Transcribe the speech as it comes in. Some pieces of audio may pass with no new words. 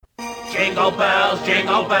Jingle bells,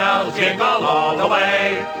 jingle all the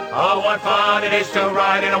way. Oh, what fun it is to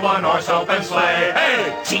ride in a one-horse open sleigh.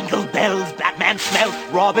 Hey! Jingle bells, Batman smelt,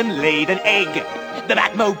 Robin laid an egg. The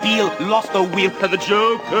Batmobile lost the wheel, and the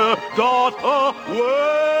Joker got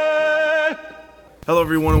away. Hello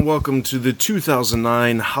everyone and welcome to the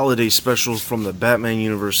 2009 holiday special from the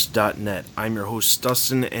BatmanUniverse.net. I'm your host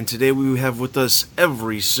Dustin, and today we have with us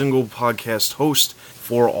every single podcast host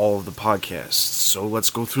for all of the podcasts. So let's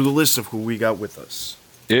go through the list of who we got with us.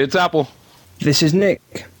 It's Apple. This is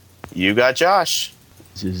Nick. You got Josh.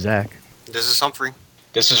 This is Zach. This is Humphrey.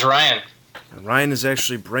 This is Ryan. And Ryan is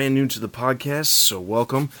actually brand new to the podcast, so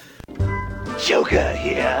welcome. Joker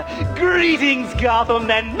here. Greetings,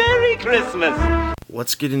 Gotham, and Merry Christmas.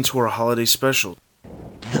 Let's get into our holiday special.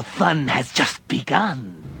 The fun has just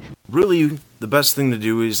begun. Really, the best thing to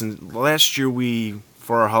do is, last year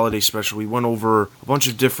for our holiday special, we went over a bunch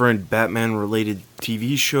of different Batman-related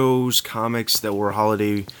TV shows, comics that were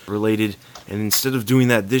holiday-related, and instead of doing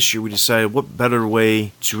that this year, we decided what better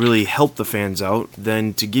way to really help the fans out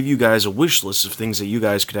than to give you guys a wish list of things that you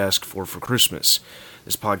guys could ask for Christmas.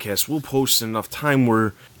 This podcast will post in enough time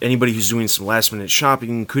where anybody who's doing some last-minute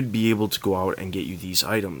shopping could be able to go out and get you these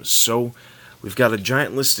items. So, we've got a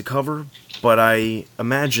giant list to cover, but I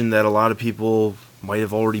imagine that a lot of people might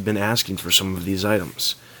have already been asking for some of these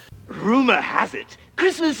items. Rumor has it,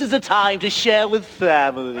 Christmas is a time to share with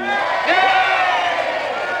family.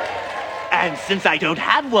 And since I don't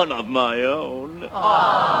have one of my own,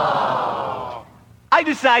 I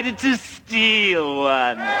decided to steal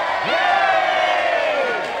one.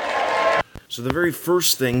 So the very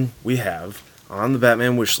first thing we have on the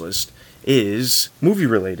Batman wish list is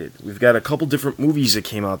movie-related. We've got a couple different movies that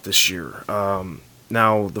came out this year.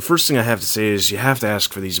 Now, the first thing I have to say is you have to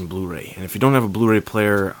ask for these in Blu-ray. And if you don't have a Blu-ray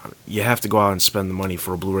player, you have to go out and spend the money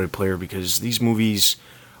for a Blu-ray player because these movies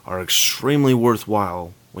are extremely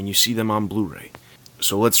worthwhile when you see them on Blu-ray.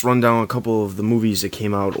 So let's run down a couple of the movies that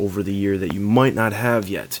came out over the year that you might not have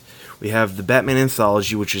yet. We have the Batman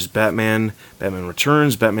Anthology, which is Batman, Batman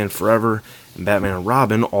Returns, Batman Forever, and Batman and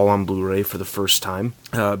Robin, all on Blu-ray for the first time.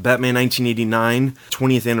 Batman 1989,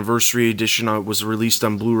 20th Anniversary Edition was released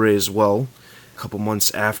on Blu-ray as well, a couple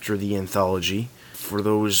months after the Anthology. For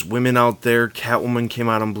those women out there, Catwoman came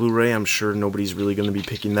out on Blu-ray. I'm sure nobody's really going to be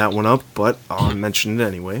picking that one up, but I'll mention it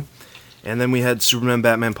anyway. And then we had Superman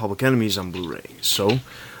Batman Public Enemies on Blu-ray. So,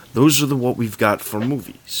 those are what we've got for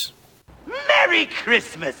movies. Merry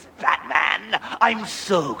Christmas, Batman! I'm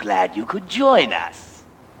so glad you could join us.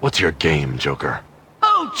 What's your game, Joker?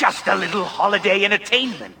 Oh, just a little holiday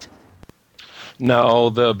entertainment. No,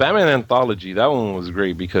 the Batman Anthology, that one was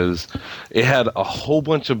great because it had a whole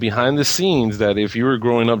bunch of behind the scenes that if you were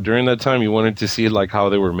growing up during that time, you wanted to see like how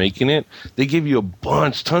they were making it. They gave you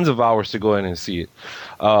tons of hours to go ahead and see it.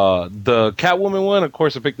 The Catwoman one, of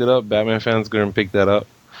course, I picked it up. Batman fans going to pick that up.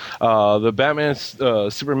 The Batman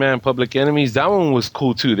Superman Public Enemies, that one was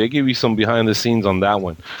cool too. They gave you some behind the scenes on that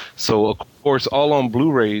one. So of course, all on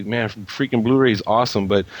Blu-ray, man, freaking Blu-ray is awesome.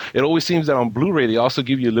 But it always seems that on Blu-ray they also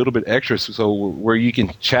give you a little bit extra, so where you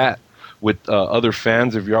can chat with other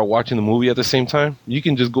fans if you're out watching the movie at the same time. You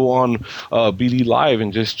can just go on BD Live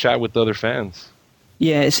and just chat with the other fans.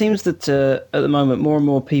 Yeah, it seems that at the moment more and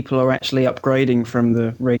more people are actually upgrading from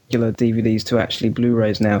the regular DVDs to actually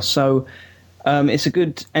Blu-rays now. So it's a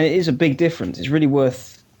good, and it is a big difference. It's really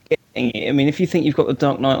worth getting it. I mean, if you think you've got The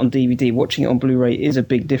Dark Knight on DVD, watching it on Blu-ray is a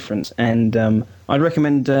big difference, and I'd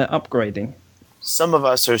recommend upgrading. Some of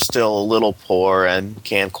us are still a little poor and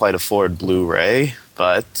can't quite afford Blu-ray,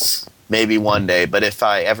 but maybe one day. But if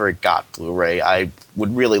I ever got Blu-ray, I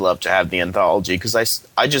would really love to have the Anthology, because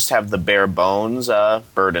I just have the bare bones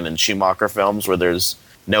Burton and Schumacher films where there's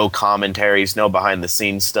no commentaries, no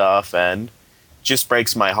behind-the-scenes stuff, and just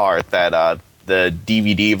breaks my heart that the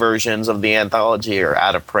DVD versions of the Anthology are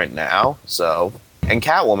out of print now. So, and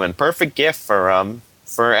Catwoman, perfect gift for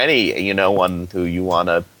any one who you want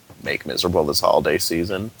to make miserable this holiday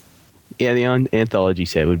season. Yeah, the Anthology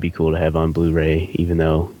set would be cool to have on Blu-ray, even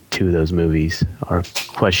though 2 of those movies are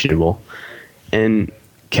questionable. And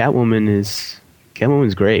Catwoman's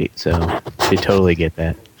great, so they totally get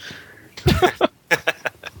that.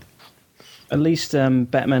 At least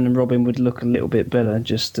Batman and Robin would look a little bit better,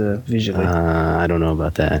 just visually. I don't know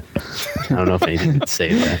about that. I don't know if anything could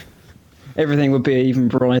say that. Everything would be even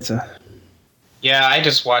brighter. Yeah, I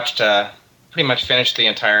just watched, pretty much finished the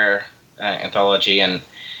entire Anthology, and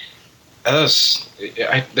the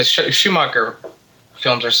Schumacher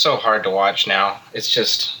films are so hard to watch now.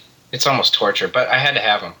 It's almost torture, but I had to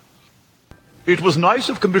have them. It was nice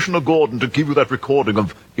of Commissioner Gordon to give you that recording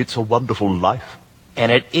of It's a Wonderful Life. And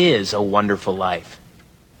it is a wonderful life.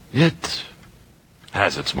 It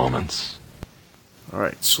has its moments.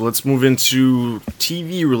 Alright, so let's move into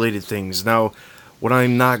TV-related things. Now, what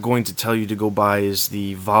I'm not going to tell you to go buy is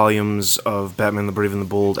the volumes of Batman the Brave and the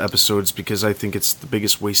Bold episodes, because I think it's the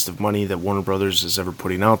biggest waste of money that Warner Brothers is ever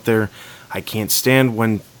putting out there. I can't stand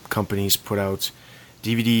when companies put out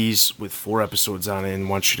DVDs with 4 episodes on it and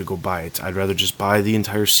want you to go buy it. I'd rather just buy the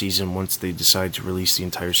entire season once they decide to release the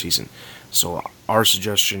entire season. So our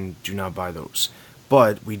suggestion, do not buy those.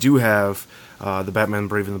 But we do have the Batman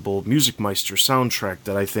Brave and the Bold Music Meister soundtrack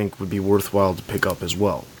that I think would be worthwhile to pick up as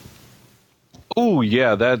well. Oh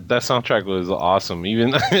yeah, that soundtrack was awesome.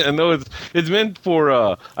 Even I know it's meant for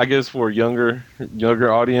I guess for younger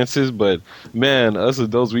audiences, but man, us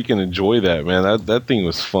adults, we can enjoy that, man. That thing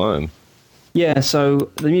was fun. Yeah, so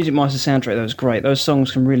the Music Meister soundtrack, that was great. Those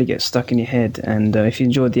songs can really get stuck in your head, and if you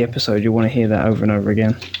enjoyed the episode, you'll want to hear that over and over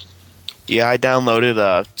again. Yeah, I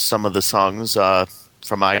downloaded some of the songs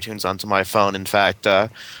from iTunes onto my phone. In fact,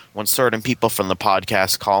 when certain people from the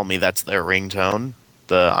podcast call me, that's their ringtone.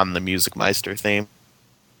 On the Music Meister theme.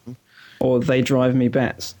 Or They Drive Me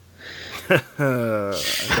Bats. I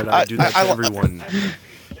do that to everyone.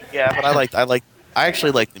 Yeah, but I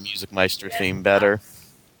actually like the Music Meister theme better.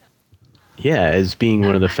 Yeah, as being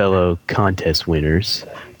one of the fellow contest winners,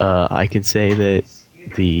 I can say that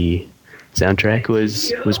the soundtrack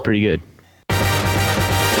was pretty good.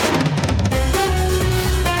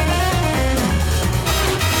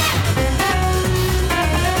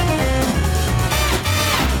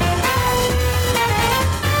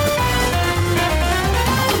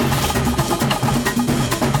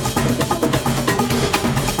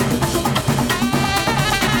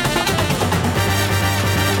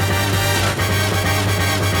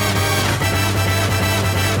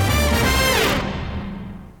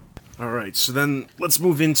 So then let's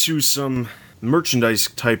move into some merchandise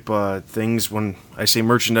type things. When I say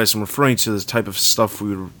merchandise, I'm referring to the type of stuff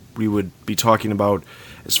we would be talking about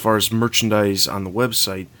as far as merchandise on the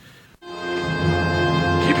website.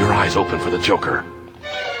 Keep your eyes open for the Joker.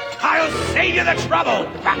 I'll save you the trouble,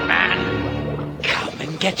 Batman! Come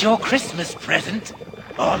and get your Christmas present.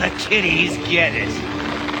 All the kiddies get it.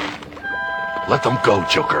 Let them go,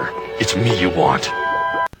 Joker. It's me you want.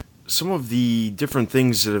 Some of the different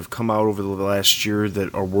things that have come out over the last year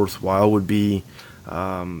that are worthwhile would be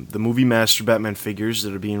the Movie Master Batman figures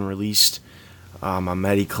that are being released on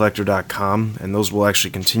MattyCollector.com, and those will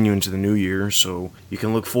actually continue into the new year, so you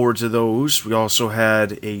can look forward to those. We also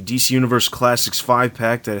had a DC Universe Classics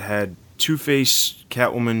 5-pack that had Two-Face,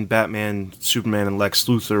 Catwoman, Batman, Superman, and Lex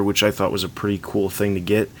Luthor, which I thought was a pretty cool thing to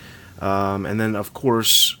get. And then, of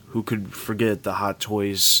course, who could forget the Hot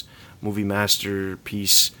Toys Movie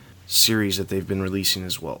Masterpiece series that they've been releasing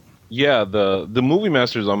as well. Yeah, the Movie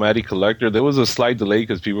Masters on Matty Collector, there was a slight delay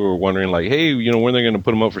because people were wondering, like, hey, when they're going to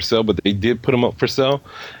put them up for sale, but they did put them up for sale,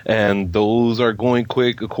 and those are going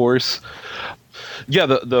quick, of course. Yeah,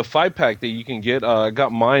 the 5-pack that you can get, I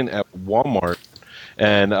got mine at Walmart,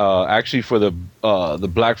 and actually for the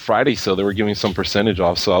Black Friday sale, they were giving some percentage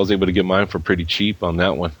off, so I was able to get mine for pretty cheap on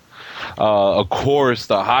that one. Of course,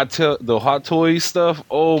 the Hot Toys stuff.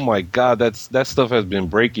 Oh my God, that stuff has been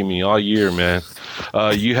breaking me all year, man.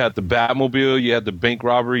 You had the Batmobile, you had the bank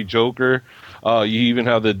robbery Joker. You even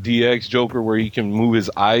have the DX Joker where he can move his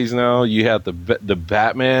eyes now. You had the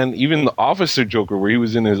Batman, even the Officer Joker where he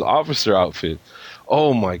was in his officer outfit.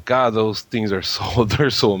 Oh my God, those things are they're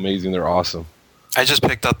so amazing. They're awesome. I just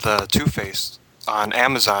picked up the Two-Face on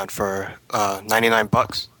Amazon for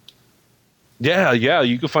 $99. Yeah,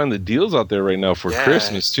 you can find the deals out there right now for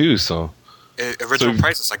Christmas too. So original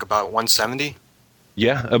price is like about $170.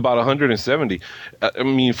 Yeah, about 170. I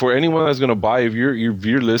mean, for anyone that's gonna buy, if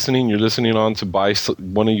you're listening on to buy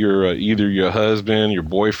one of your either your husband, your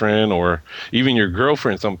boyfriend, or even your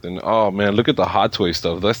girlfriend something. Oh man, look at the Hot Toy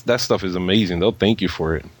stuff. That stuff is amazing. They'll thank you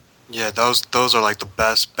for it. Yeah, those are like the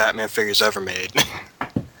best Batman figures ever made.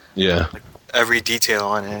 Yeah, like every detail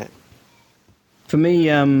on it. For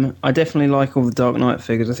me, I definitely like all the Dark Knight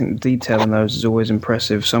figures. I think the detail in those is always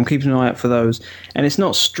impressive, so I'm keeping an eye out for those. And it's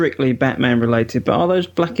not strictly Batman related, but are those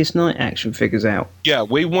Blackest Night action figures out? Yeah,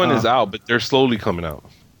 Wave 1 is out, but they're slowly coming out.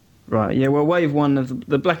 Right, yeah, well, Wave 1, of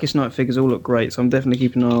the Blackest Night figures all look great, so I'm definitely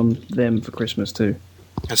keeping an eye on them for Christmas too.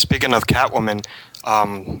 And speaking of Catwoman,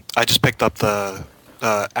 I just picked up the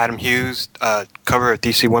Adam Hughes cover of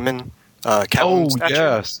DC Women Catwoman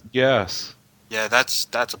statue. Yes. Yeah, that's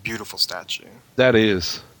a beautiful statue. That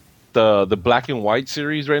is. the black and white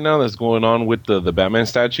series right now that's going on with the Batman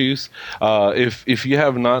statues. If you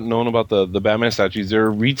have not known about the Batman statues,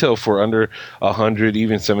 they're retail for under $100,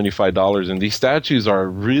 even $75, and these statues are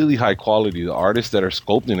really high quality. The artists that are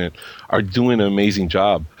sculpting it are doing an amazing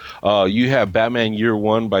job. You have Batman Year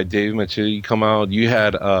One by Dave Macchietti come out. You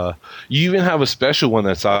even have a special one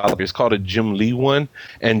that's out there. It's called a Jim Lee one,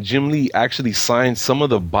 and Jim Lee actually signed some of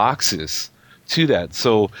the boxes to that.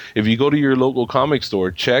 So if you go to your local comic store,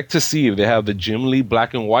 check to see if they have the Jim Lee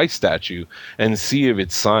black and white statue and see if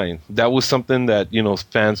it's signed. That was something that,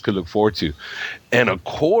 fans could look forward to. And of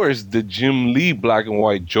course, the Jim Lee black and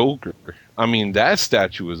white Joker. I mean, that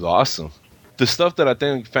statue is awesome. The stuff that I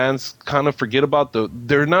think fans kind of forget about,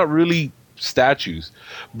 they're not really statues,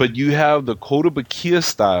 but you have the Kotobukiya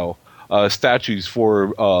style statues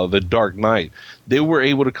for the Dark Knight. They were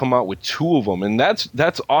able to come out with 2 of them, and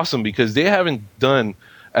that's awesome because they haven't done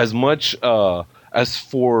as much as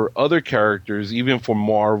for other characters, even for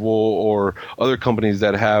Marvel or other companies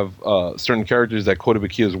that have certain characters that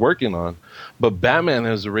Kotobukiya is working on. But Batman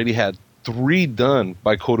has already had 3 done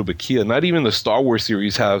by Kotobukiya. Not even the Star Wars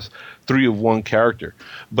series has 3 of one character,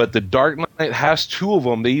 but the Dark Knight has 2 of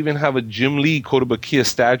them. They even have a Jim Lee Kotobukiya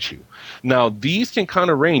statue. Now these can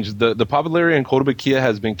kind of range. The popularity in Kotobukiya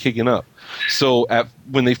has been kicking up. So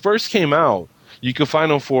when they first came out, you could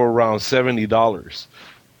find them for around $70.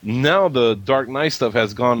 Now the Dark Knight stuff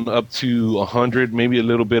has gone up to $100, maybe a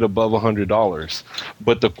little bit above $100.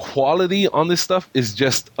 But the quality on this stuff is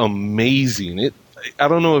just amazing. I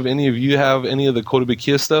don't know if any of you have any of the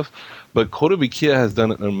Kotobukiya stuff, but Kotobukiya has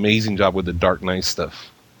done an amazing job with the Dark Knight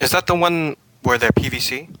stuff. Is that the one where they're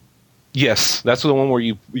PVC? Yes, that's the one where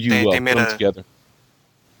you put them together.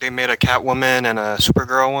 They made a Catwoman and a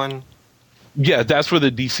Supergirl one? Yeah, that's for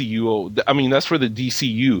the DCU. I mean, that's for the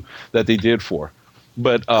DCU that they did for.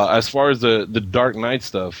 But as far as the Dark Knight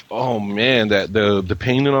stuff, oh man, that the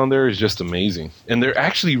painting on there is just amazing. And they're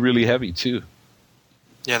actually really heavy too.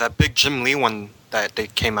 Yeah, that big Jim Lee one that they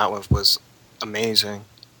came out with was amazing.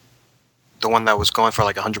 The one that was going for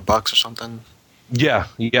like $100 or something. Yeah,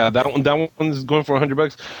 that one's going for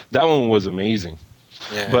 $100. That one was amazing.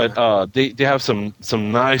 Yeah. But they have some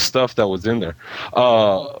nice stuff that was in there.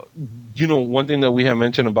 One thing that we have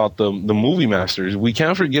mentioned about the movie masters, we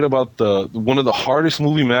can't forget about one of the hardest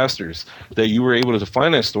movie masters that you were able to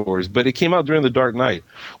find at stores, but it came out during the Dark Knight,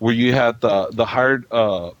 where you had the hired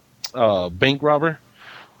bank robber.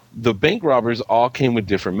 The bank robbers all came with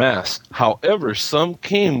different masks. However, some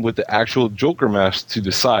came with the actual Joker mask to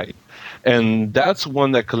the side. And that's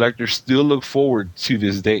one that collectors still look forward to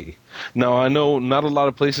this day. Now, I know not a lot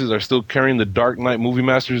of places are still carrying the Dark Knight movie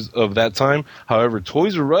masters of that time. However,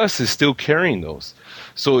 Toys R Us is still carrying those.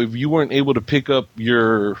 So if you weren't able to pick up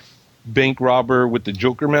your bank robber with the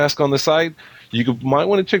Joker mask on the side, might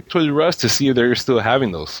want to check Toys R Us to see if they're still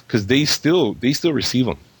having those, because they still receive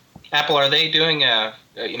them. Apple, are they doing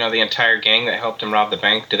the entire gang that helped him rob the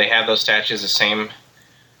bank? Do they have those statues the same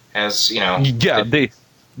as Yeah,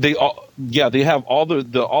 they have all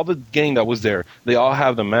the gang that was there. They all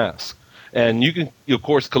have the mask, and you can of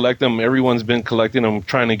course collect them. Everyone's been collecting them,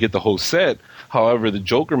 trying to get the whole set. However, the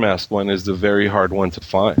Joker mask one is the very hard one to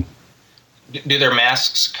find. Do their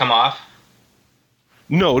masks come off?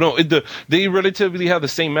 No. They relatively have the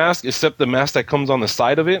same mask, except the mask that comes on the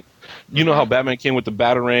side of it. You know how Batman came with the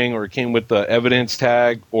Batarang, or it came with the evidence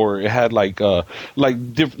tag, or it had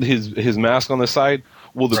his mask on the side.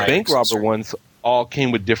 Well, the bank robber ones all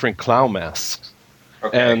came with different clown masks.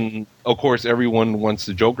 Okay. And of course, everyone wants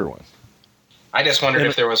the Joker one. I just wondered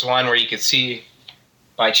if there was one where you could see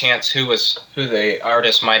by chance who the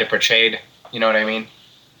artist might have portrayed. You know what I mean?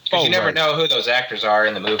 Because you never know who those actors are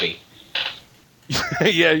in the movie.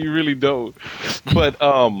 Yeah, you really don't. But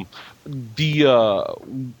the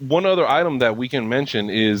one other item that we can mention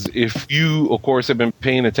is, if you, of course, have been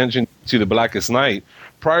paying attention to The Blackest Night,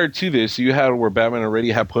 prior to this, you had where Batman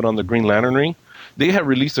already had put on the Green Lantern ring. They had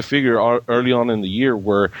released a figure early on in the year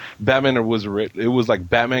where Batman was like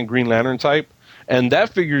Batman Green Lantern type. And that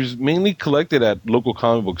figure is mainly collected at local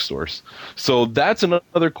comic book stores. So that's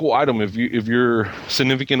another cool item if your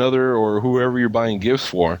significant other or whoever you're buying gifts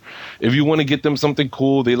for, if you want to get them something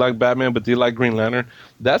cool, they like Batman but they like Green Lantern,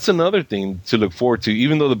 that's another thing to look forward to.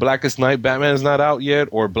 Even though The Blackest Night Batman is not out yet,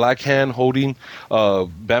 or Black Hand holding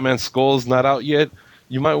Batman's skull is not out yet,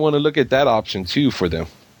 you might want to look at that option too for them.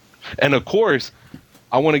 And of course,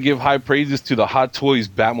 I want to give high praises to the Hot Toys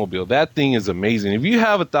Batmobile. That thing is amazing. If you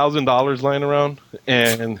have $1,000 lying around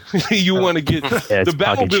and you want to get the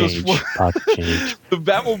Batmobile, the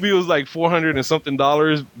Batmobile is like $400 and something.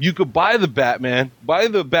 You could buy the Batman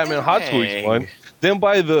Hot Toys one, then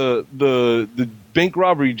buy the bank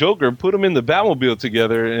robbery Joker, put them in the Batmobile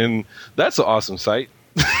together, and that's an awesome sight.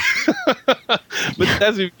 But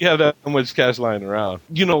that's if you have that much cash lying around.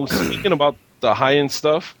 Speaking about the high-end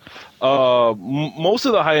stuff, most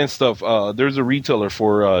of the high-end stuff, there's a retailer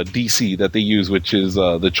for DC that they use, which is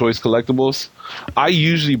the Choice Collectibles. I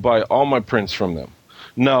usually buy all my prints from them.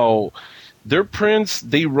 Now, their prints,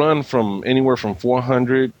 they run from anywhere from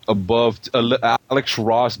 $400 above. Alex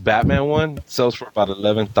Ross Batman one sells for about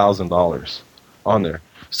 $11,000 on there.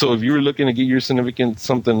 So if you were looking to get your significant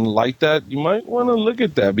something like that, you might want to look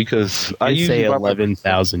at that, because I usually say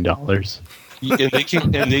 $11,000.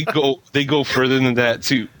 and they go further than that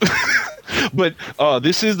too. But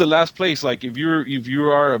this is the last place. Like if you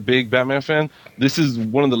are a big Batman fan, this is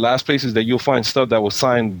one of the last places that you'll find stuff that was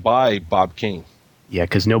signed by Bob Kane. Yeah,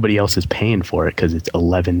 because nobody else is paying for it because it's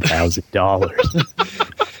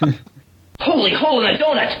 $11,000. Holy hole in a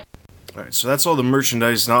donut! All right, so that's all the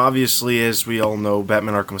merchandise. Now, obviously, as we all know,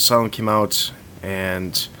 Batman Arkham Asylum came out,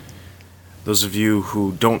 and those of you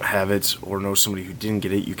who don't have it or know somebody who didn't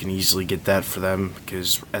get it, you can easily get that for them,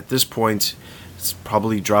 because at this point, it's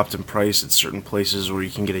probably dropped in price at certain places where you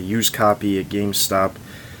can get a used copy at GameStop,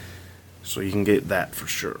 so you can get that for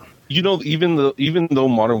sure. Even though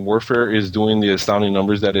Modern Warfare is doing the astounding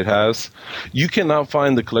numbers that it has, you cannot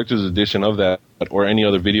find the collector's edition of that or any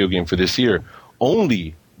other video game for this year.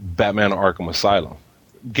 Only Batman Arkham Asylum.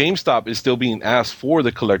 GameStop is still being asked for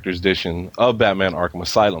the collector's edition of Batman Arkham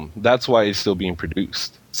Asylum. That's why it's still being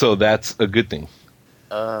produced. So that's a good thing.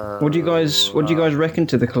 What do you guys reckon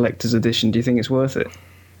to the collector's edition? Do you think it's worth it?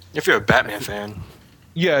 If you're a Batman fan.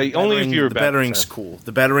 Yeah, only if you're a Batman fan. The Batarangs cool.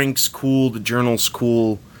 The Batarangs cool. The Journal's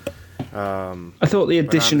cool. I thought the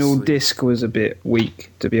additional disc was a bit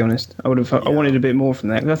weak, to be honest. I wanted a bit more from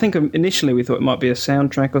that. I think initially we thought it might be a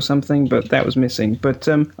soundtrack or something, but that was missing. But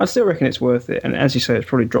I still reckon it's worth it. And as you say, it's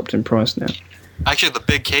probably dropped in price now. Actually, the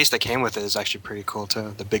big case that came with it is actually pretty cool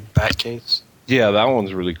too. The big bat case. Yeah, that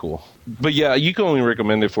one's really cool. But yeah, you can only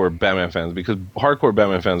recommend it for Batman fans, because hardcore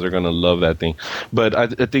Batman fans are going to love that thing. But I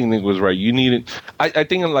think Nick was right. You need it. I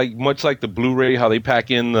think much like the Blu-ray, how they pack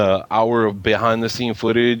in the hour of behind-the-scene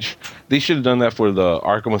footage, they should have done that for the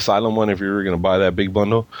Arkham Asylum one if you were going to buy that big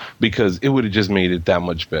bundle, because it would have just made it that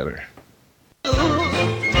much better. Run,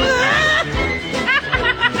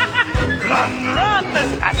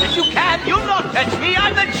 as fast as you can! You'll not catch me!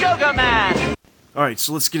 I'm the Joker Man! Alright,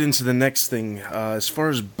 so let's get into the next thing. As far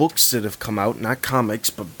as books that have come out, not comics,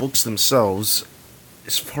 but books themselves,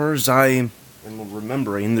 as far as I am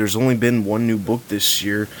remembering, there's only been one new book this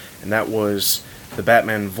year, and that was The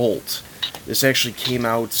Batman Vault. This actually came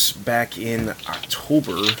out back in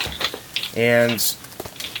October, and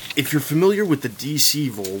if you're familiar with the DC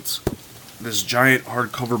Vault, this giant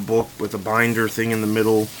hardcover book with a binder thing in the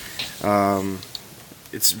middle,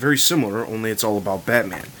 it's very similar, only it's all about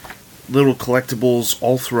Batman. Little collectibles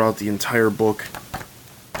all throughout the entire book.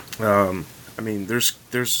 There's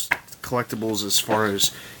collectibles as far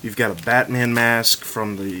as you've got a Batman mask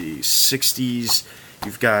from the 60s.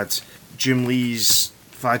 You've got Jim Lee's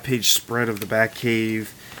 5-page spread of the Batcave.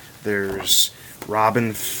 There's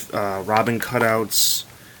Robin cutouts.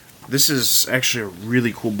 This is actually a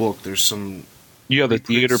really cool book. There's some. You have the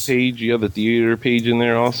theater page. You have the theater page in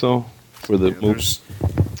there also for the movie.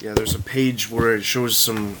 There's a page where it shows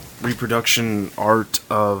some reproduction art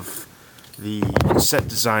of the set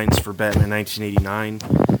designs for Batman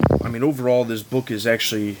 1989. Overall, this book is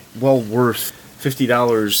actually well worth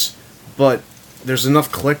 $50, but there's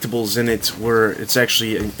enough collectibles in it where it's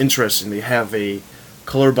actually interesting. They have a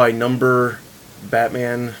color-by-number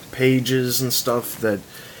Batman pages and stuff that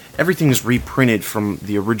everything's reprinted from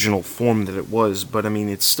the original form that it was, but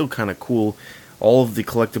it's still kind of cool. All of the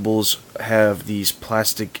collectibles have these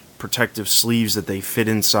plastic protective sleeves that they fit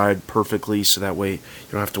inside perfectly, so that way you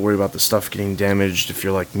don't have to worry about the stuff getting damaged. If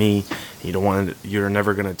you're like me, you're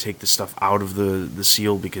never going to take the stuff out of the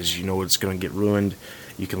seal because you know it's going to get ruined.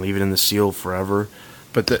 You can leave it in the seal forever.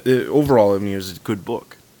 But overall, it was a good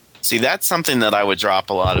book. See, that's something that I would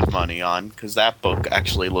drop a lot of money on, because that book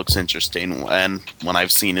actually looks interesting. And when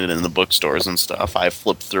I've seen it in the bookstores and stuff, I've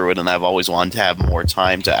flipped through it, and I've always wanted to have more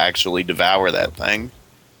time to actually devour that thing.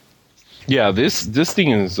 Yeah, this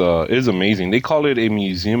thing is amazing. They call it a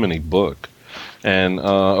museum in a book. And,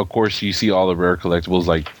 of course, you see all the rare collectibles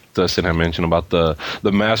like Dustin had mentioned about the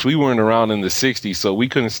mask. We weren't around in the 60s, so we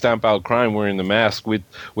couldn't stamp out crime wearing the mask with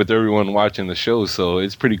everyone watching the show. So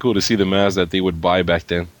it's pretty cool to see the mask that they would buy back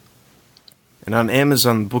then. And on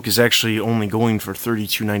Amazon, the book is actually only going for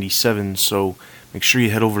 $32.97, so make sure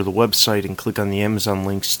you head over to the website and click on the Amazon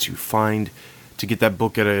links to get that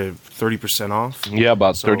book at a 30% off. Yeah,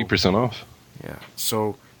 about 30% off. Yeah,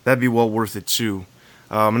 so That'd be well worth it too.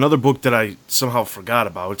 Another book that I somehow forgot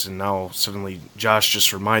about, and now suddenly Josh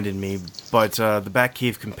just reminded me, but the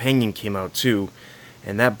Batcave Companion came out too,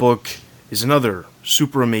 and that book is another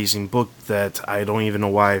super amazing book that I don't even know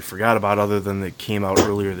why I forgot about, other than it came out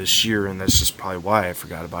earlier this year, and that's just probably why I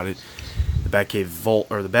forgot about it. The Batcave Vault,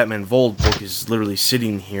 or the Batman Vault book, is literally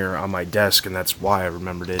sitting here on my desk, and that's why I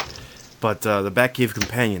remembered it. But the Batcave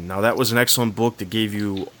Companion, now that was an excellent book that gave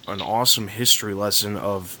you an awesome history lesson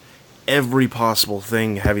of every possible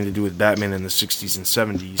thing having to do with Batman in the 60s and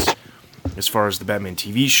 70s. As far as the Batman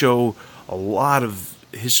TV show, a lot of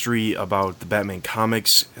history about the Batman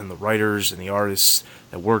comics and the writers and the artists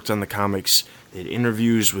that worked on the comics. They had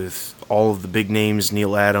interviews with all of the big names,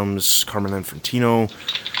 Neil Adams, Carmine Infantino.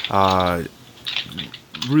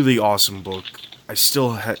 Really awesome book. I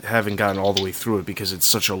still haven't gotten all the way through it because it's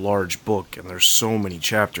such a large book and there's so many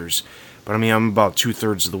chapters. But I mean, I'm about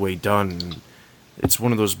 2/3 of the way done. And it's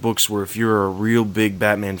one of those books where if you're a real big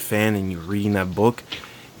Batman fan and you're reading that book,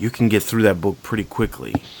 you can get through that book pretty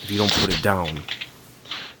quickly if you don't put it down.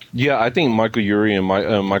 Yeah, I think Michael Urey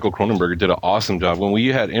and Michael Cronenberger did an awesome job. When we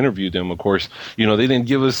had interviewed them, of course,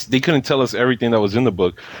 they couldn't tell us everything that was in the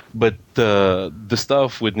book, but the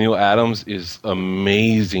stuff with Neil Adams is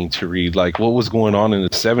amazing to read. Like what was going on in the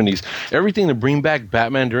 70s, everything to bring back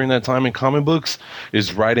Batman during that time in comic books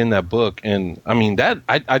is right in that book. And I mean,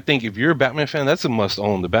 I think if you're a Batman fan, that's a must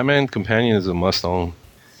own. The Batman Companion is a must own.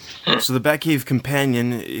 So the Batcave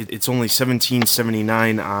Companion, it's only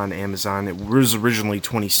 $17.79 on Amazon. It was originally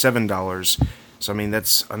 $27. So I mean,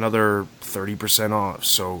 that's another 30% off.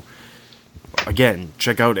 So again,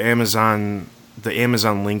 check out Amazon, the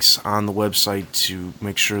Amazon links on the website to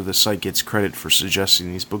make sure the site gets credit for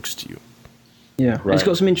suggesting these books to you. Yeah, right. It's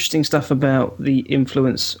got some interesting stuff about the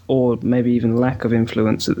influence, or maybe even lack of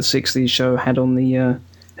influence, that the 60s show had on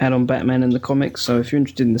Batman and the comics. So if you're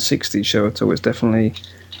interested in the 60s show at all, it's definitely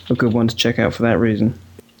a good one to check out for that reason.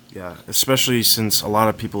 Yeah, especially since a lot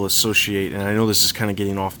of people associate, and I know this is kind of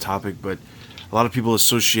getting off topic, but a lot of people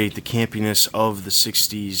associate the campiness of the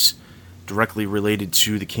 60s directly related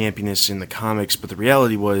to the campiness in the comics, but the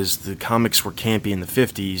reality was the comics were campy in the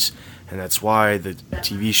 50s, and that's why the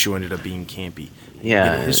TV show ended up being campy. Yeah.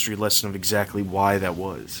 You get a history lesson of exactly why that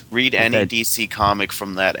was. Read any DC comic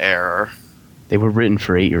from that era. They were written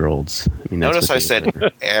for 8-year-olds. I mean, notice I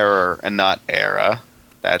said error and not era.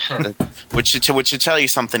 Which should tell you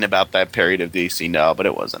something about that period of DC. No, but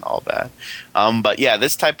it wasn't all bad. But yeah,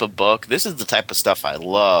 this type of book, this is the type of stuff I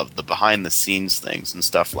love, the behind-the-scenes things and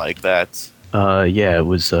stuff like that. Yeah, it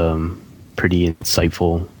was pretty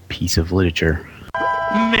insightful piece of literature.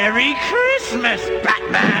 Merry Christmas,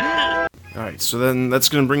 Batman! Alright, so then that's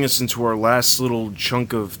going to bring us into our last little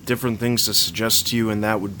chunk of different things to suggest to you, and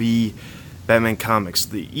that would be Batman comics.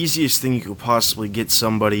 The easiest thing you could possibly get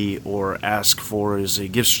somebody or ask for is a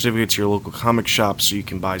gift certificate to your local comic shop so you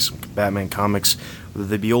can buy some Batman comics. Whether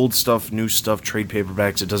they be old stuff, new stuff, trade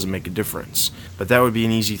paperbacks, it doesn't make a difference. But that would be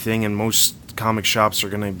an easy thing, and most comic shops are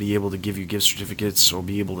going to be able to give you gift certificates or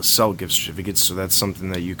be able to sell gift certificates, so that's something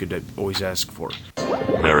that you could always ask for.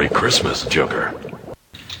 Merry Christmas, Joker.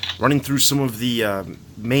 Running through some of the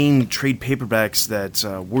main trade paperbacks that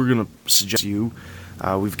we're going to suggest to you.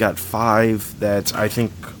 We've got 5 that I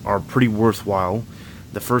think are pretty worthwhile.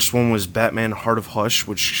 The first one was Batman Heart of Hush,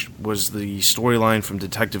 which was the storyline from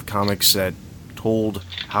Detective Comics that told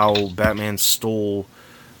how Batman stole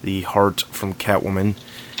the heart from Catwoman.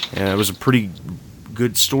 And it was a pretty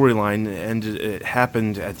good storyline, and it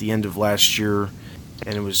happened at the end of last year,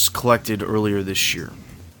 and it was collected earlier this year.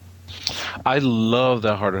 I love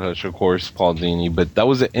that Heart of Hush, of course, Paul Dini, but that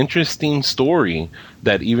was an interesting story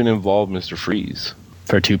that even involved Mr. Freeze.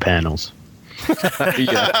 For 2 panels.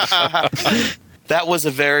 That was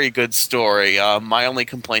a very good story. My only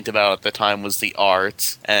complaint about it at the time was the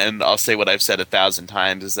art, and I'll say what I've said 1,000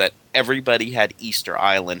 times, is that everybody had Easter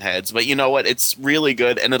Island heads. But you know what? It's really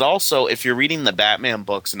good, and it also, if you're reading the Batman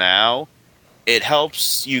books now, it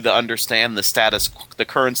helps you to understand the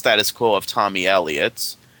current status quo of Tommy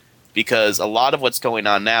Elliott, because a lot of what's going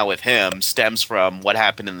on now with him stems from what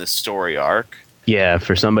happened in this story arc. Yeah,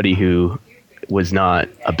 for somebody who was not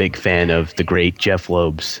a big fan of the great Jeff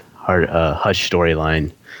Loeb's Hush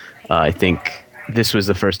storyline, I think this was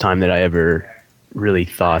the first time that I ever really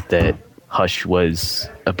thought that Hush was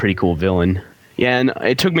a pretty cool villain. Yeah, and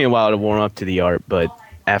it took me a while to warm up to the art, but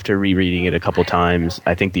after rereading it a couple times,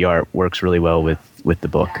 I think the art works really well with the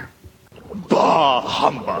book. Bah,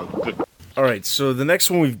 humbug! Alright, so the next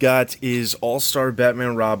one we've got is All-Star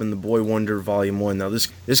Batman Robin, The Boy Wonder Volume 1. Now,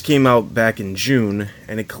 this came out back in June,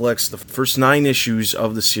 and it collects the first 9 issues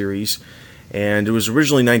of the series, And it was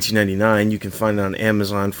originally $19.99. You can find it on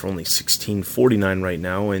Amazon for only $16.49 right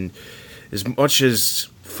now. And as much as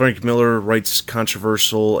Frank Miller writes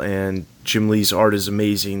controversial and Jim Lee's art is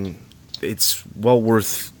amazing, it's well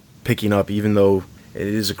worth picking up, even though it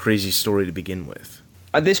is a crazy story to begin with.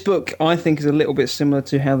 This book, I think, is a little bit similar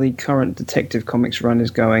to how the current Detective Comics run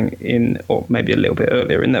is going or maybe a little bit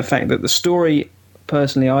earlier, in the fact that the story,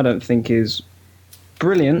 personally, I don't think is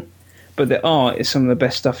brilliant, but the art is some of the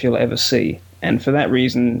best stuff you'll ever see. And for that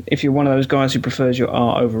reason, if you're one of those guys who prefers your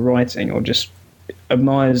art over writing or just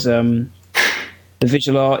admires the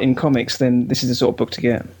visual art in comics, then this is the sort of book to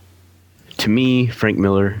get. To me, Frank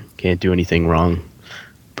Miller can't do anything wrong,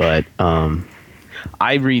 but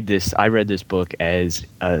I read this book as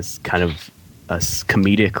a kind of a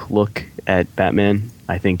comedic look at Batman.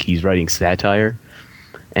 I think he's writing satire,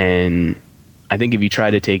 and I think if you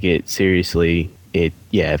try to take it seriously, it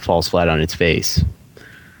falls flat on its face.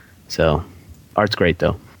 So, art's great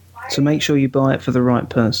though. So make sure you buy it for the right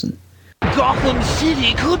person. Gotham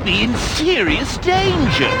City could be in serious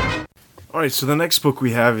danger. Alright, so the next book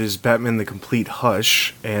we have is Batman the Complete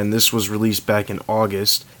Hush, and this was released back in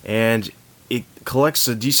August, and it collects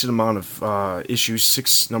a decent amount of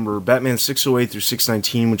issues, number Batman 608 through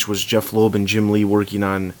 619, which was Jeff Loeb and Jim Lee working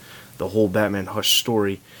on the whole Batman Hush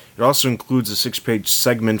story. It also includes a 6-page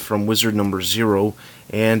segment from Wizard number 0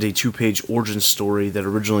 and a 2-page origin story that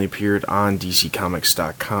originally appeared on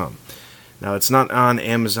DCComics.com. Now, it's not on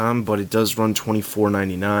Amazon, but it does run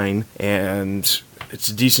 $24.99, and it's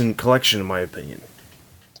a decent collection in my opinion.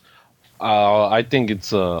 I think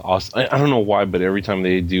it's awesome. I don't know why, but every time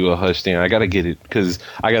they do a Hush thing, I gotta get it because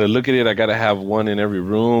I gotta look at it. I gotta have one in every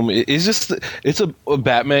room. It's a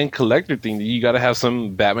Batman collector thing. You gotta have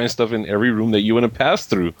some Batman stuff in every room that you want to pass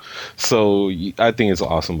through. So I think it's an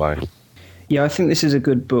awesome buy. Yeah, I think this is a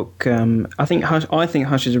good book. I think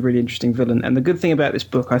Hush is a really interesting villain, and the good thing about this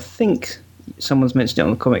book, I think someone's mentioned it on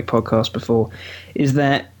the comic podcast before, is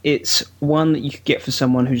that it's one that you could get for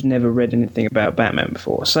someone who's never read anything about Batman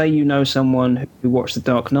before. Say you know someone who watched The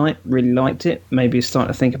Dark Knight, really liked it, maybe is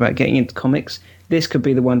starting to think about getting into comics. This could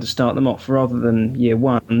be the one to start them off rather than year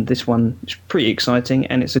one. This one is pretty exciting,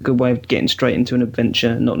 and it's a good way of getting straight into an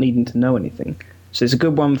adventure, not needing to know anything. So it's a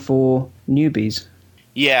good one for newbies.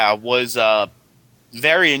 Yeah, it was a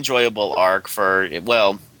very enjoyable arc for,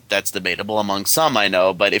 well, that's debatable among some, I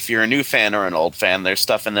know, but if you're a new fan or an old fan, there's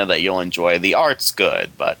stuff in there that you'll enjoy. The art's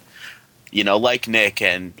good, but, like Nick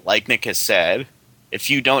has said, if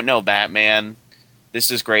you don't know Batman,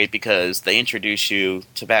 this is great because they introduce you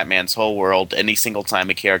to Batman's whole world. Any single time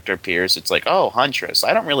a character appears, it's like, oh, Huntress,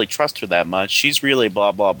 I don't really trust her that much. She's really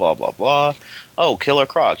blah, blah, blah, blah, blah. Oh, Killer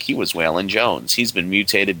Croc, he was Waylon Jones. He's been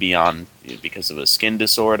mutated because of a skin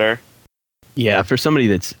disorder. Yeah, for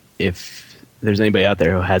somebody if there's anybody out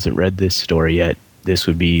there who hasn't read this story yet, this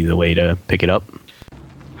would be the way to pick it up.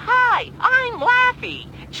 Hi, I'm Laffy,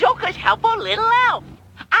 Joker's helpful little elf.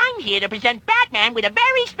 I'm here to present Batman with a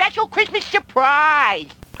very special Christmas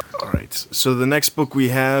surprise. Alright, so the next book we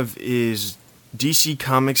have is DC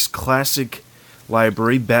Comics Classic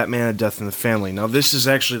Library, Batman: A Death in the Family. Now, this is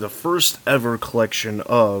actually the first ever collection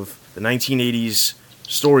of the 1980s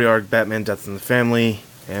story arc Batman: Death in the Family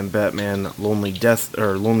and Batman Lonely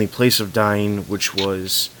Place of Dying, which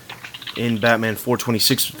was in Batman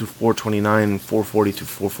 426 through 429 and 440 through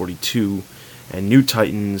 442, and New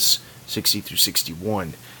Titans 60 through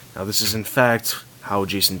 61. Now, this is in fact how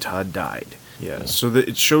Jason Todd died. Yeah, so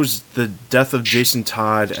it shows the death of Jason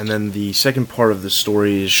Todd, and then the second part of the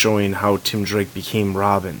story is showing how Tim Drake became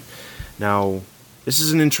Robin. Now, this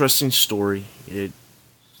is an interesting story.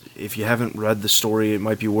 If you haven't read the story, it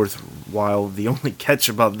might be worthwhile. The only catch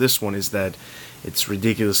about this one is that it's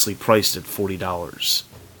ridiculously priced at $40.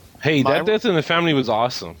 Hey, that Death in the Family was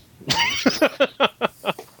awesome.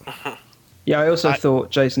 Yeah, I also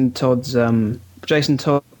thought Jason Todd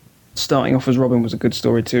starting off as Robin was a good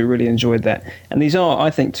story too. Really enjoyed that. And these are, I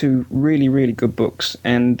think, two really, really good books.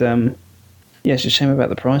 And it's a shame about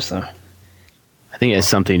the price, though. I think it has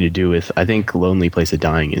something to do with, I think Lonely Place of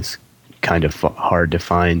Dying is kind of hard to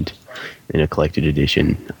find in a collected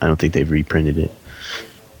edition. I don't think they've reprinted it.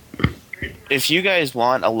 If you guys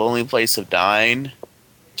want a Lonely Place of Dying,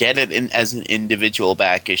 get it in as an individual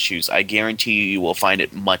back issues. I guarantee you will find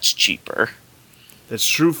it much cheaper. That's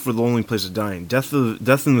true for The Lonely Place of Dying. Death in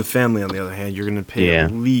the Family, on the other hand, you're going to pay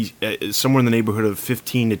at least somewhere in the neighborhood of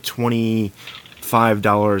 $15 to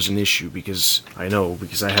 $25 an issue, because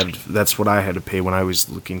that's what I had to pay when I was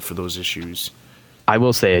looking for those issues. I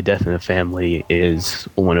will say A Death in the Family is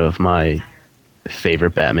one of my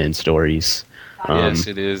favorite Batman stories. Yes,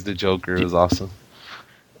 it is. The Joker is awesome.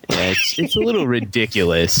 Yeah, it's a little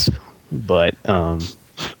ridiculous but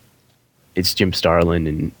it's Jim Starlin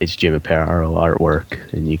and it's Jim Aparo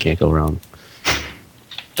artwork, and you can't go wrong.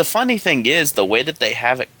 The funny thing is the way that they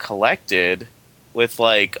have it collected with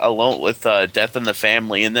like Death in the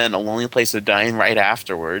Family and then A Lonely Place of Dying right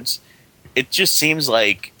afterwards. It just seems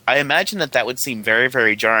like, I imagine that would seem very,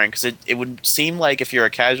 very jarring, because it would seem like if you're a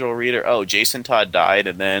casual reader, oh, Jason Todd died,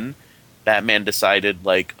 and then Batman decided,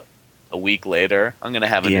 like, a week later, I'm going to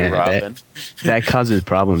have a new Robin. That causes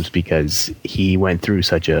problems because he went through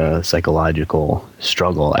such a psychological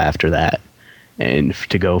struggle after that. And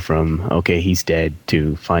to go from, okay, he's dead,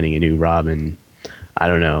 to finding a new Robin, I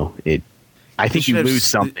don't know. I think you lose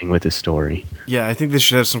something with the story. Yeah, I think they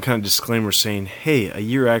should have some kind of disclaimer saying, hey, a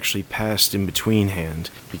year actually passed in between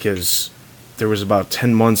hand, because there was about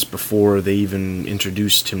 10 months before they even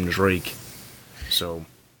introduced Tim Drake. So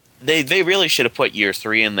They really should have put Year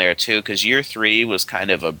 3 in there, too, because Year 3 was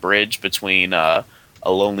kind of a bridge between A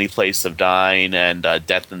Lonely Place of Dying and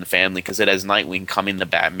Death in the Family, because it has Nightwing coming to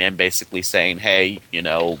Batman basically saying, hey,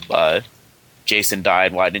 Jason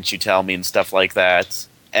died, why didn't you tell me, and stuff like that.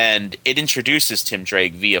 And it introduces Tim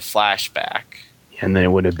Drake via flashback. And then it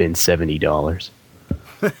would have been $70.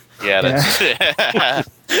 Yeah, that's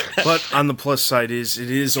But on the plus side it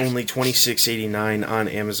is only $26.89 on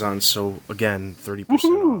Amazon, so again,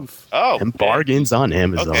 30% off. Oh, and bargains on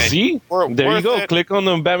Amazon. Okay. See? There you go. It. Click on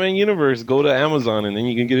the Batman Universe, go to Amazon, and then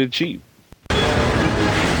you can get it cheap.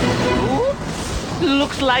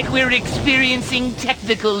 Looks like we're experiencing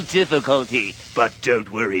technical difficulty. But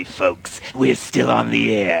don't worry, folks. We're still on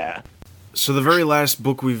the air. So the very last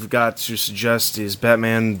book we've got to suggest is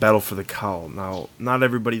Batman Battle for the Cowl. Now, not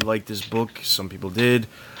everybody liked this book. Some people did.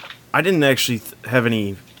 I didn't actually have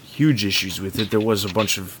any huge issues with it. There was a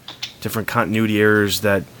bunch of different continuity errors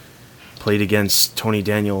that played against Tony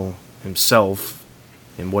Daniel himself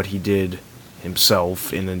and what he did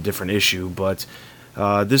himself in a different issue. But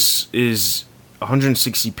this is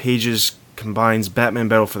 160 pages, combines Batman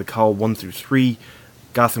Battle for the Cowl 1 through 3,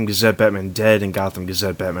 Gotham Gazette Batman Dead, and Gotham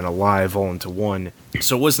Gazette Batman Alive all into one.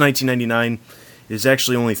 So it was $19.99. It is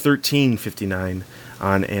actually only $13.59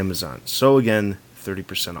 on Amazon. So again,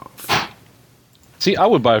 30% off. See, I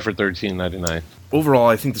would buy it for $13.99. Overall,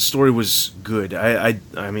 I think the story was good. I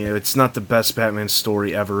mean, it's not the best Batman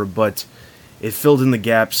story ever, but it filled in the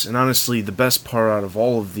gaps, and honestly, the best part out of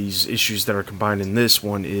all of these issues that are combined in this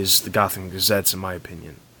one is the Gotham Gazettes, in my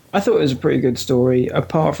opinion. I thought it was a pretty good story,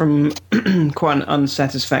 apart from quite an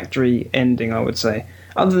unsatisfactory ending, I would say.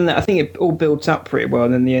 Other than that, I think it all built up pretty well,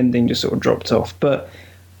 and then the ending just sort of dropped off. But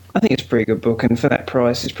I think it's a pretty good book, and for that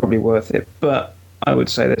price, it's probably worth it. But I would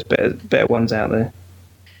say there's better ones out there.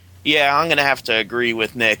 Yeah, I'm going to have to agree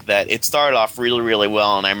with Nick that it started off really, really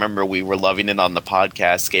well, and I remember we were loving it on the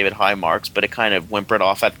podcast, gave it high marks, but it kind of whimpered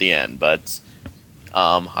off at the end. But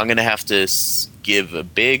I'm going to have to give a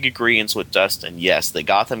big agreement with Dustin. Yes, the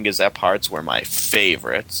Gotham Gazette parts were my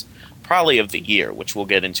favorites, probably of the year, which we'll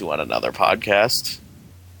get into on another podcast.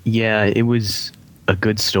 Yeah, it was a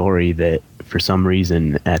good story that, for some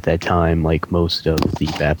reason, at that time, like most of the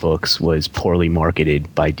Bat books, was poorly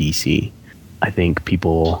marketed by DC. I think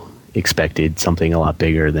people expected something a lot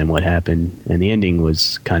bigger than what happened, and the ending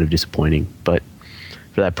was kind of disappointing. But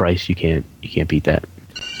for that price, you can't beat that.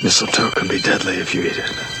 Mistletoe can be deadly if you eat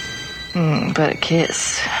it. But a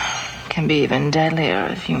kiss can be even deadlier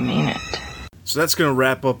if you mean it. So that's going to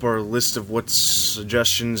wrap up our list of what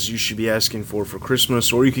suggestions you should be asking for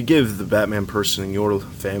Christmas, or you could give the Batman person in your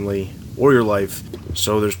family or your life.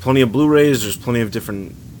 So there's plenty of Blu-rays, there's plenty of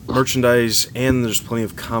different merchandise, and there's plenty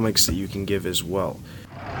of comics that you can give as well.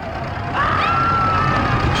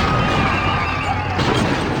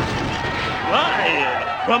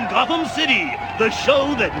 Live from Gotham City, the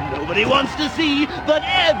show that nobody wants to see, but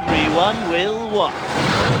everyone will watch.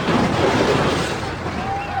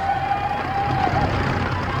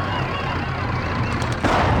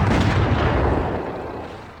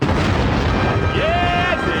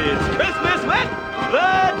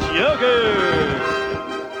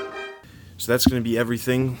 So that's going to be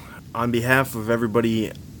everything. On behalf of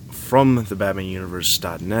everybody from the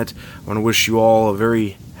BatmanUniverse.net, I want to wish you all a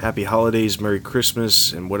very happy holidays, Merry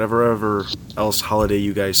Christmas, and whatever else holiday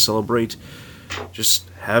you guys celebrate. Just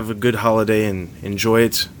have a good holiday and enjoy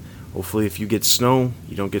it. Hopefully if you get snow,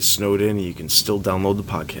 you don't get snowed in, and you can still download the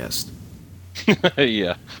podcast.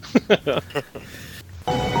 Yeah.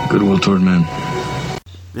 Goodwill toward men.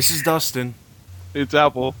 This is Dustin. It's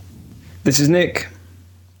Apple. This is Nick.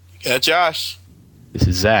 Yeah, Josh. This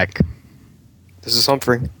is Zach. This is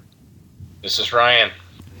Humphrey. This is Ryan.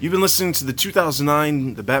 You've been listening to the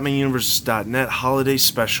 2009 The BatmanUniverse.net Holiday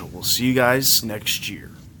Special. We'll see you guys next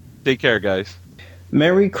year. Take care, guys.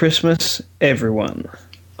 Merry Christmas, everyone.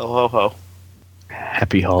 Ho ho ho.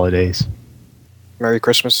 Happy holidays. Merry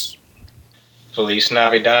Christmas. Feliz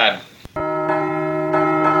Navidad.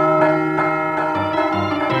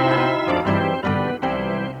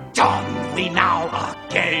 John, we now are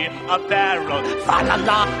gay a barrel. Fa la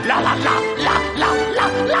la la la la la la la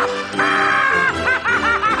la.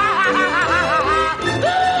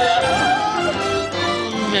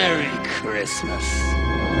 Merry Christmas.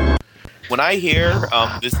 When I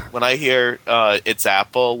hear it's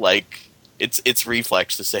Apple, like it's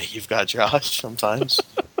reflex to say you've got Josh sometimes.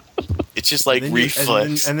 It's just like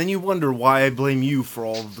reflex. And then you wonder why I blame you for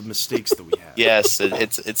all of the mistakes that we have. Yes,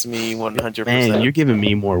 it's me 100%. Man, you're giving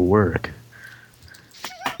me more work.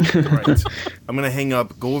 Right. I'm gonna hang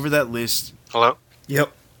up. Go over that list. Hello? Yep.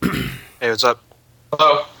 Hey, what's up?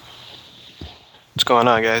 Hello. What's going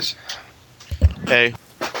on, guys? Hey.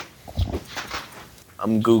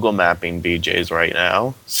 I'm Google mapping BJ's right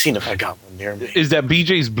now, seeing if I got one near me. Is that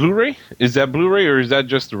BJ's Blu-ray? Is that Blu-ray or is that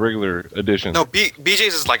just the regular edition? No,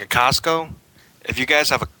 BJ's is like a Costco. If you guys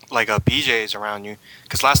have a BJ's around you,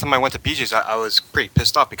 because last time I went to BJ's, I was pretty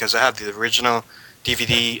pissed off because I had the original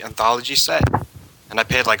DVD anthology set, and I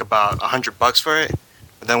paid like about $100 for it.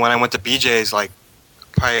 But then when I went to BJ's, like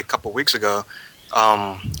probably a couple weeks ago,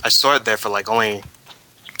 I saw it there for like only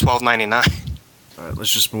 $12.99. All right,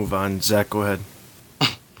 let's just move on. Zach, go ahead.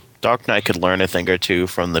 Dark Knight could learn a thing or two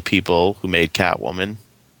from the people who made Catwoman.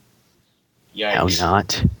 Yikes. How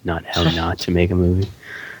not to make a movie.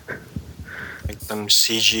 Like them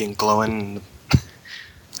CG and glowing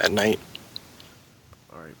at night.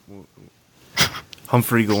 All right.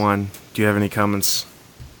 Humphrey, go on. Do you have any comments?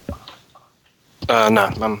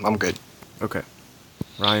 No, I'm good. Okay.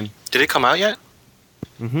 Ryan? Did it come out yet?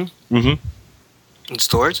 Mm-hmm. Mm-hmm. In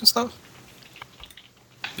stores and stuff?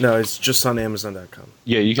 No, it's just on Amazon.com.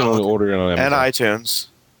 Yeah, you can only order it on Amazon. And iTunes.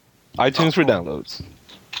 iTunes for downloads.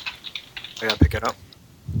 I gotta pick it up.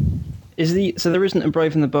 So there isn't a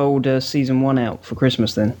Brave and the Bold season 1 out for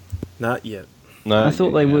Christmas then? Not yet. I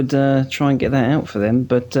thought they would try and get that out for them,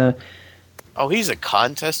 but... Oh, he's a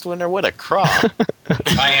contest winner? What a crop.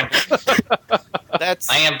 I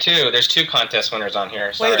am too. There's 2 contest winners on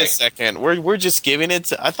here. Sorry. Wait a second. We're just giving it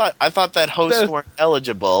to... I thought that hosts weren't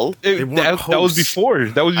eligible. That was before.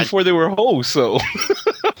 That was before they were hosts, so...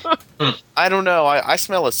 I don't know. I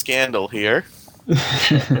smell a scandal here.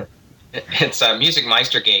 It's Music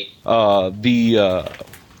Meistergate.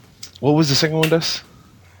 What was the second one, Des?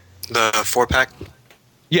 The 4-pack?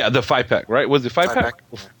 Yeah, the 5-pack, right? Was it 5-pack?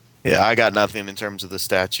 Yeah, I got nothing in terms of the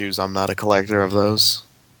statues. I'm not a collector of those.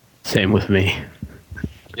 Same with me.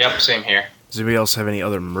 Yep, same here. Does anybody else have any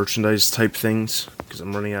other merchandise type things? Because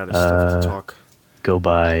I'm running out of stuff to talk. Go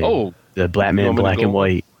buy the Batman Black and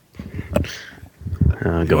White.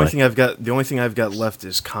 The only thing I've got left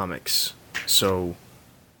is comics. So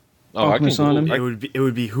it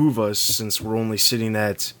would behoove us, since we're only sitting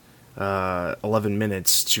at 11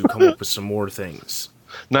 minutes, to come up with some more things.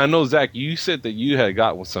 Now I know, Zach, you said that you had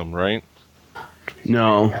got some, right?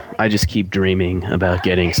 No, I just keep dreaming about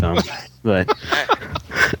getting some. But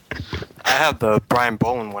I have the Brian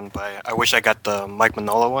Boland one, but I wish I got the Mike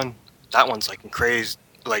Mignola one. That one's like crazy.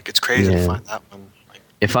 Like it's crazy to find that one.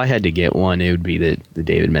 If I had to get one, it would be the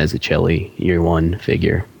David Mazzucchelli Year One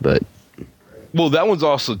figure. But well, that one's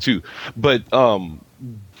also too. But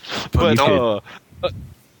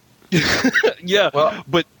yeah. Well,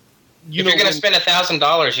 but if you're going to spend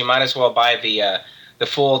 $1,000, you might as well buy the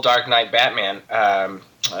full Dark Knight Batman.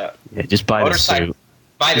 Just buy the suit.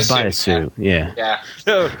 Buy the suit. Yeah.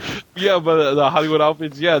 Yeah, but the Hollywood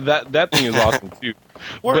outfits, yeah, that thing is awesome too.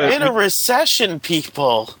 We're in a recession,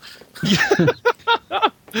 people.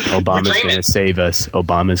 Obama's going to save us.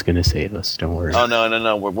 Obama's going to save us. Don't worry. Oh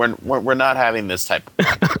no! We're not having this type of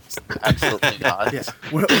podcast. Absolutely not. Yes.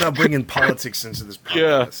 We're not bringing politics into this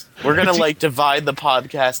podcast. Yeah. We're gonna divide the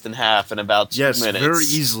podcast in half in about 2 minutes. Yes, very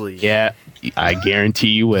easily. Yeah, I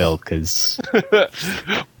guarantee you will. Because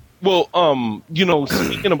well,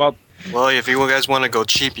 speaking about, well, if you guys want to go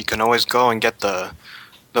cheap, you can always go and get the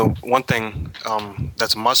one thing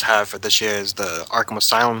that's a must-have for this year is the Arkham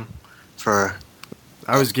Asylum for.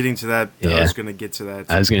 I was getting to that. Yeah. I was going to get to that.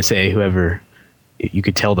 I was going to say, whoever, you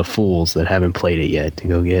could tell the fools that haven't played it yet to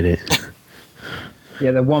go get it. Yeah,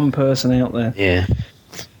 the one person out there. Yeah.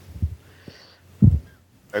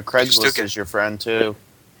 Craigslist is your friend too.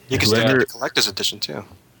 You can still get the collector's edition too.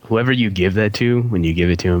 Whoever you give that to, when you give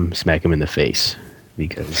it to him, smack him in the face,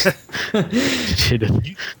 because. But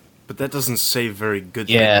that doesn't say very good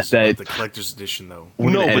things about the collector's edition, though.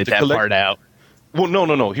 No, edit that part out. Well,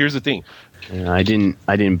 no. Here's the thing. I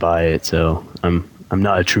didn't buy it, so I'm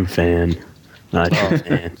not a true fan. Not a true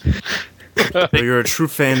fan. But you're a true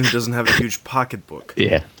fan who doesn't have a huge pocketbook.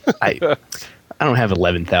 Yeah, I don't have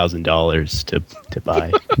 $11,000 to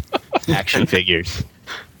buy action figures.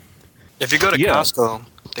 If you go to Costco,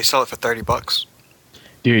 they sell it for $30.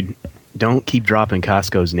 Dude, don't keep dropping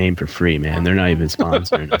Costco's name for free, man. They're not even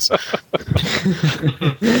sponsoring us.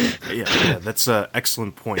 Yeah, that's an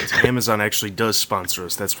excellent point. Amazon actually does sponsor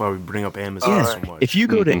us. That's why we bring up Amazon so much. If you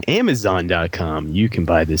go to Amazon.com, you can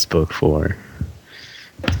buy this book for...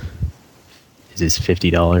 Is this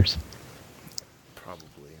 $50?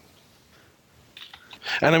 Probably.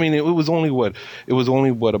 And I mean, it was only what? It was only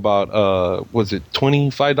what about? Was it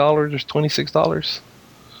 $25 or $26?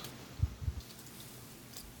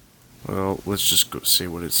 Well, let's just go see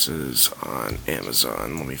what it says on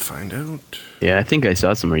Amazon. Let me find out. Yeah, I think I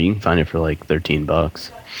saw somewhere you can find it for like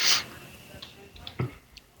 $13.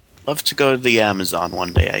 Love to go to the Amazon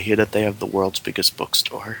one day. I hear that they have the world's biggest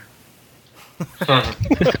bookstore.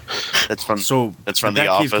 That's from The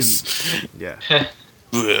Office. Yeah.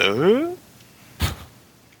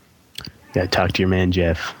 Gotta talk to your man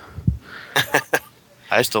Jeff.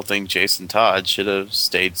 I still think Jason Todd should have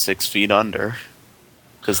stayed 6 feet under,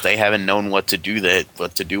 because they haven't known what to do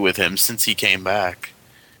with him since he came back.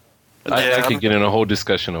 I could get in a whole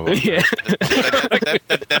discussion of it. Yeah.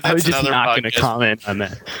 I was just not going to comment on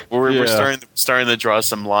that. We're starting to draw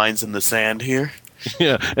some lines in the sand here.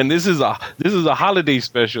 Yeah, and this is a holiday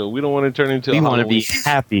special. We don't want to turn into. We want to be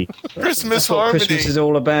happy. Christmas That's what harmony. Christmas is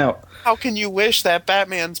all about. How can you wish that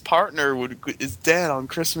Batman's partner is dead on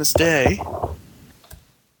Christmas Day?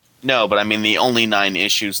 No, but I mean the only 9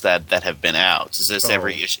 issues that have been out. Is this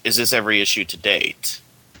every issue to date?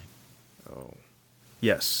 Oh,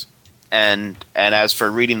 yes. And as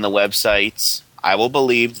for reading the websites, I will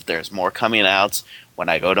believe that there's more coming out when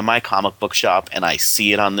I go to my comic book shop and I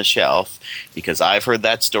see it on the shelf, because I've heard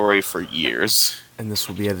that story for years. And this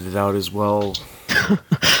will be edited out as well. There's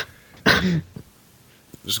going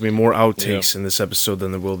to be more outtakes in this episode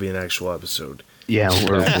than there will be an actual episode. Yeah,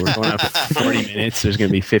 we're going up 40 minutes. There's going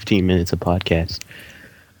to be 15 minutes of podcast.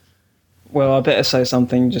 Well, I better say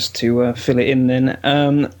something just to fill it in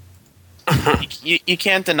then. You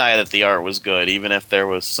can't deny that the art was good, even if there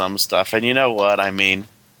was some stuff. And you know what? I mean,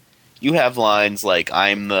 you have lines like,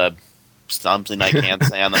 I'm the something I can't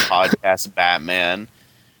say on the podcast, Batman.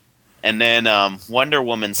 And then Wonder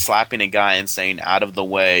Woman slapping a guy and saying, out of the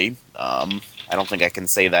way. I don't think I can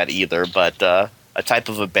say that either, but a type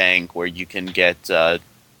of a bank where you can get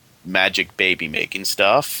magic baby making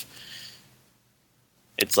stuff.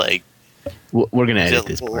 It's like, we're gonna edit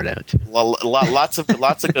this part out. Lots of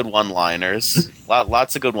good one-liners.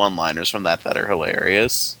 Lots of good one-liners from that are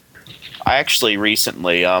hilarious. I actually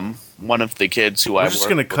recently, one of the kids who I'm just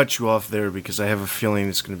going to cut you off there because I have a feeling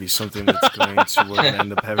it's going to be something that's going to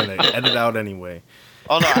end up having to edit out anyway.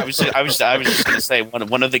 Oh no, I was just going to say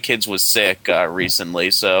one of the kids was sick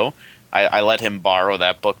recently, so I let him borrow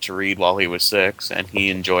that book to read while he was sick, and he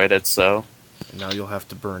enjoyed it. So and now you'll have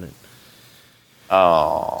to burn it.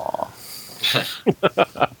 Oh.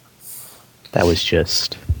 That was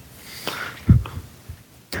just.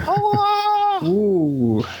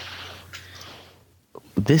 Ooh.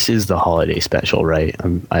 This is the holiday special, right?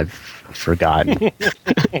 I've forgotten.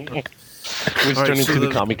 Let's turn into the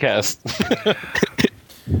Comic Cast.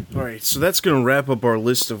 All right, so that's going to wrap up our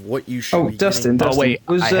list of what you should. Oh, Dustin. Oh wait,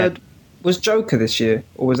 was Joker this year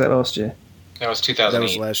or was that last year? That was 2008. That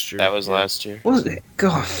was last year. That was last year. Was it?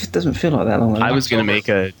 God, it doesn't feel like that long ago. I was gonna make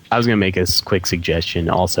a quick suggestion.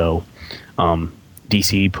 Also,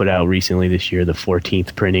 DC put out recently this year the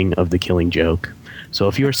 14th printing of The Killing Joke. So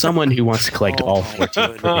if you're someone who wants to collect all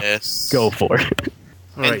 14, go for it.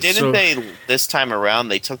 And didn't they this time around?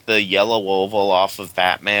 They took the yellow oval off of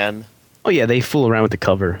Batman. Oh yeah, they fool around with the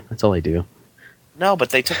cover. That's all they do. No,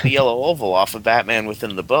 but they took the yellow oval off of Batman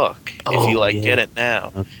within the book. If you get it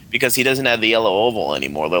now, because he doesn't have the yellow oval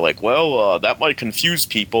anymore. They're like, well, that might confuse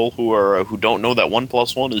people who don't know that 1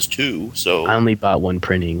 + 1 is 2. So I only bought one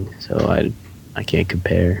printing, so I can't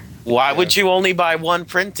compare. Why would you only buy one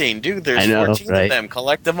printing, dude? There's 14 of them.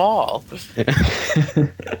 Collect them all.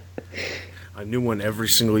 A new one every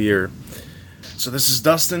single year. So this is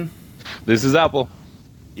Dustin. This is Apple.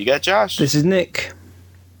 You got Josh. This is Nick.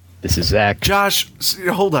 This is Zach. Josh,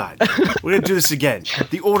 hold on. We're going to do this again.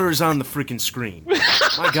 The order is on the freaking screen.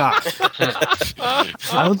 My God.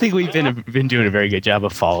 I don't think we've been doing a very good job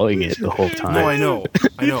of following it the whole time. No, I know.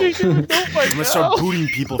 I'm going to start booting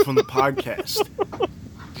people from the podcast.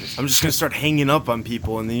 I'm just going to start hanging up on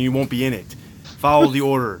people, and then you won't be in it. Follow the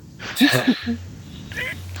order.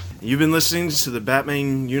 You've been listening to the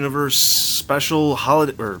Batman Universe special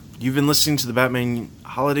holiday, or you've been listening to the Batman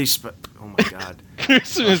holiday Oh my god.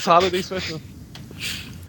 Christmas holiday special.